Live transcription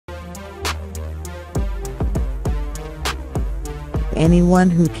Anyone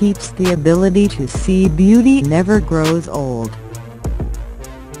who keeps the ability to see beauty never grows old.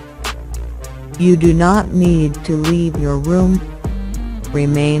 You do not need to leave your room.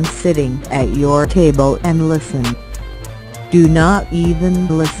 Remain sitting at your table and listen. Do not even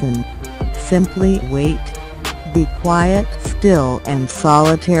listen. Simply wait. Be quiet, still and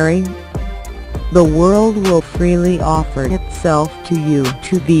solitary. The world will freely offer itself to you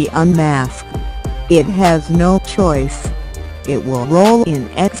to be unmasked. It has no choice. It will roll in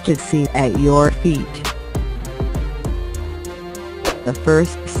ecstasy at your feet. The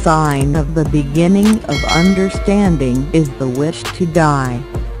first sign of the beginning of understanding is the wish to die.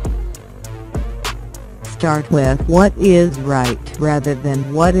 Start with what is right rather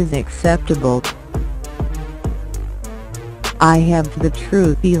than what is acceptable. I have the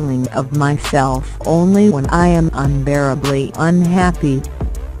true feeling of myself only when I am unbearably unhappy.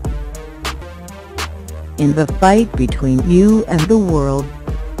 In the fight between you and the world,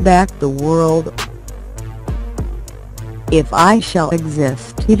 back the world. If I shall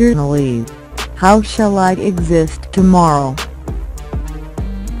exist eternally, how shall I exist tomorrow?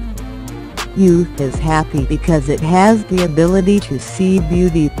 Youth is happy because it has the ability to see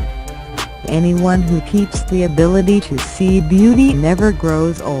beauty. Anyone who keeps the ability to see beauty never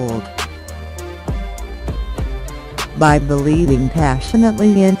grows old. By believing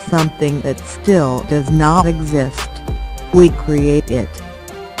passionately in something that still does not exist, we create it.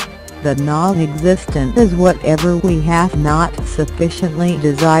 The non-existent is whatever we have not sufficiently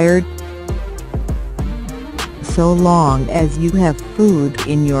desired. So long as you have food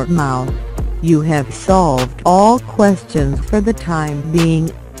in your mouth, you have solved all questions for the time being.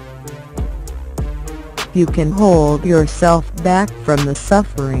 You can hold yourself back from the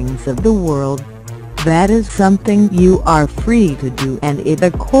sufferings of the world. That is something you are free to do and it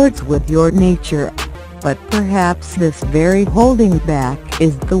accords with your nature. But perhaps this very holding back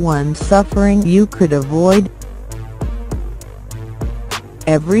is the one suffering you could avoid.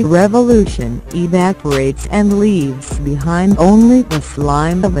 Every revolution evaporates and leaves behind only the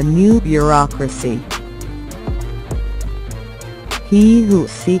slime of a new bureaucracy. He who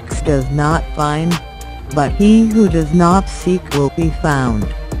seeks does not find, but he who does not seek will be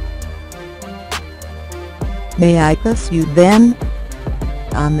found. May I kiss you then?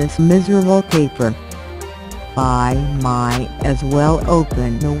 On this miserable paper. I might as well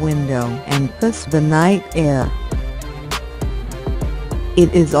open the window and kiss the night air.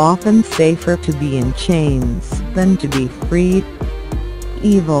 It is often safer to be in chains than to be freed.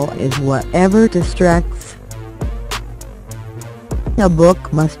 Evil is whatever distracts. A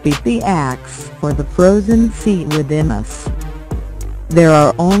book must be the axe for the frozen seed within us. There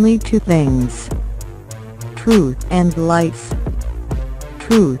are only two things: truth and life.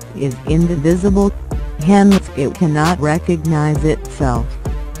 Truth is indivisible, hence it cannot recognize itself.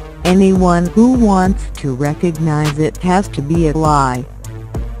 Anyone who wants to recognize it has to be a lie.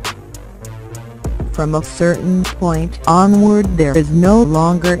 From a certain point onward there is no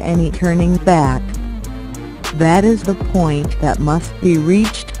longer any turning back. That is the point that must be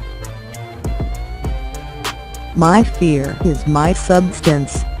reached. My fear is my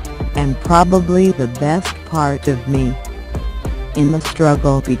substance, and probably the best part of me. In the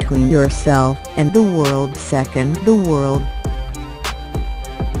struggle between yourself and the world, second the world,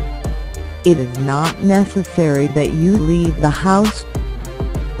 it is not necessary that you leave the house.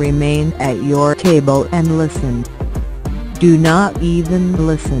 Remain at your table and listen. Do not even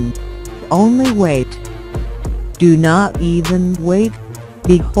listen. Only wait. Do not even wait.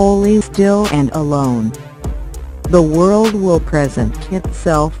 Be wholly still and alone. The world will present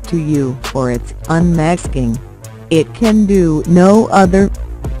itself to you for its unmasking. It can do no other.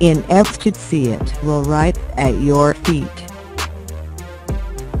 In ecstasy it will writhe at your feet.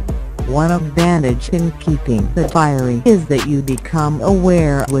 One advantage in keeping the fiery is that you become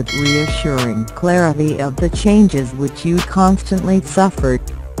aware with reassuring clarity of the changes which you constantly suffered.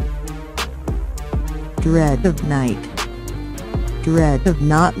 Dread of night. Dread of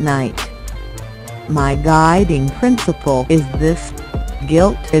not night. My guiding principle is this: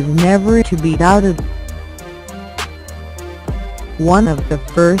 guilt is never to be doubted. One of the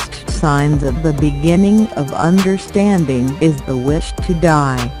first signs of the beginning of understanding is the wish to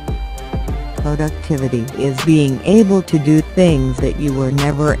die. Productivity is being able to do things that you were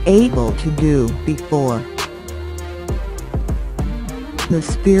never able to do before. The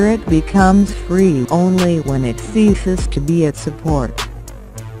spirit becomes free only when it ceases to be its support.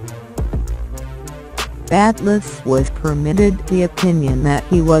 Atlas was permitted the opinion that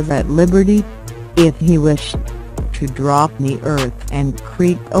he was at liberty, if he wished, to drop the earth and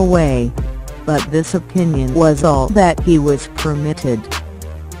creep away. but this opinion was all that he was permitted.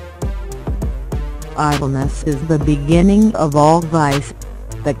 Idleness is the beginning of all vice,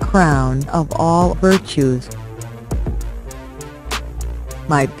 the crown of all virtues.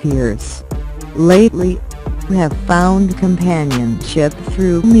 My peers, lately, have found companionship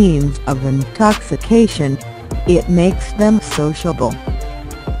through means of intoxication. It makes them sociable.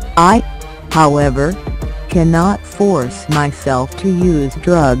 I, however, cannot force myself to use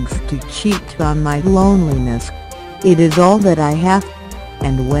drugs to cheat on my loneliness. It is all that I have,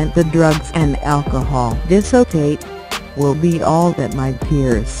 and when the drugs and alcohol dissipate, will be all that my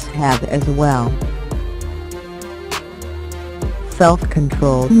peers have as well.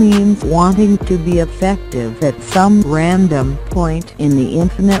 Self-control means wanting to be effective at some random point in the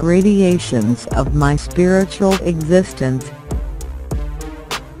infinite radiations of my spiritual existence.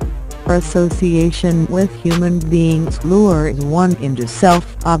 Association with human beings lures one into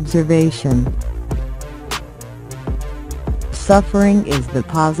self-observation. Suffering is the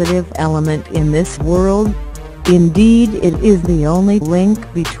positive element in this world. Indeed, it is the only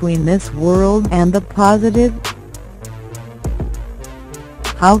link between this world and the positive.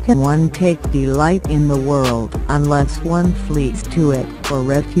 How can one take delight in the world unless one flees to it for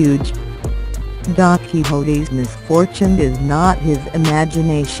refuge? Don Quixote's misfortune is not his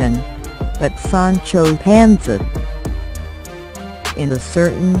imagination, but Sancho Panza. In a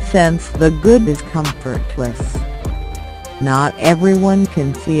certain sense, the good is comfortless. Not everyone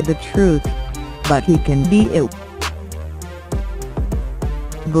can see the truth, but he can be it.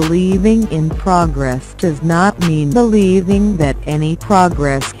 Believing in progress does not mean believing that any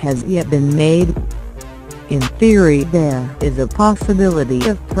progress has yet been made. In theory, there is a possibility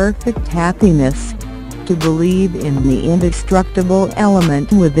of perfect happiness. To believe in the indestructible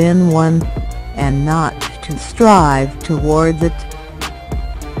element within one, and not to strive towards it.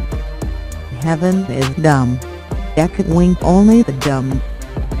 Heaven is dumb. That could wink only the dumb.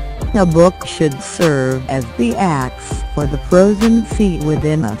 A book should serve as the axe for the frozen sea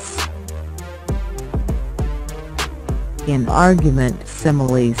within us. In argument,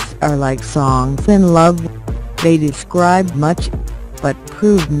 similes are like songs in love. They describe much, but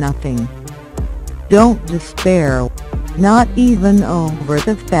prove nothing. Don't despair, not even over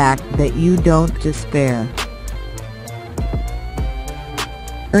the fact that you don't despair.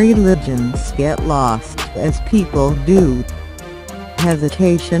 Religions get lost as people do.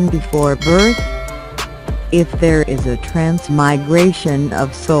 Hesitation before birth. If there is a transmigration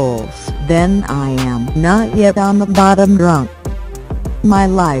of souls, then I am not yet on the bottom rung. My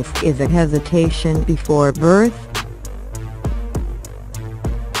life is a hesitation before birth.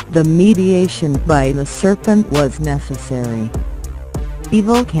 The mediation by the serpent was necessary.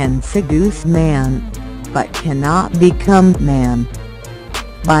 Evil can seduce man, but cannot become man.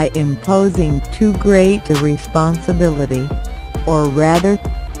 By imposing too great a responsibility, or rather,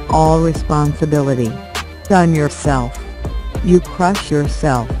 all responsibility, on yourself, you crush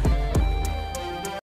yourself.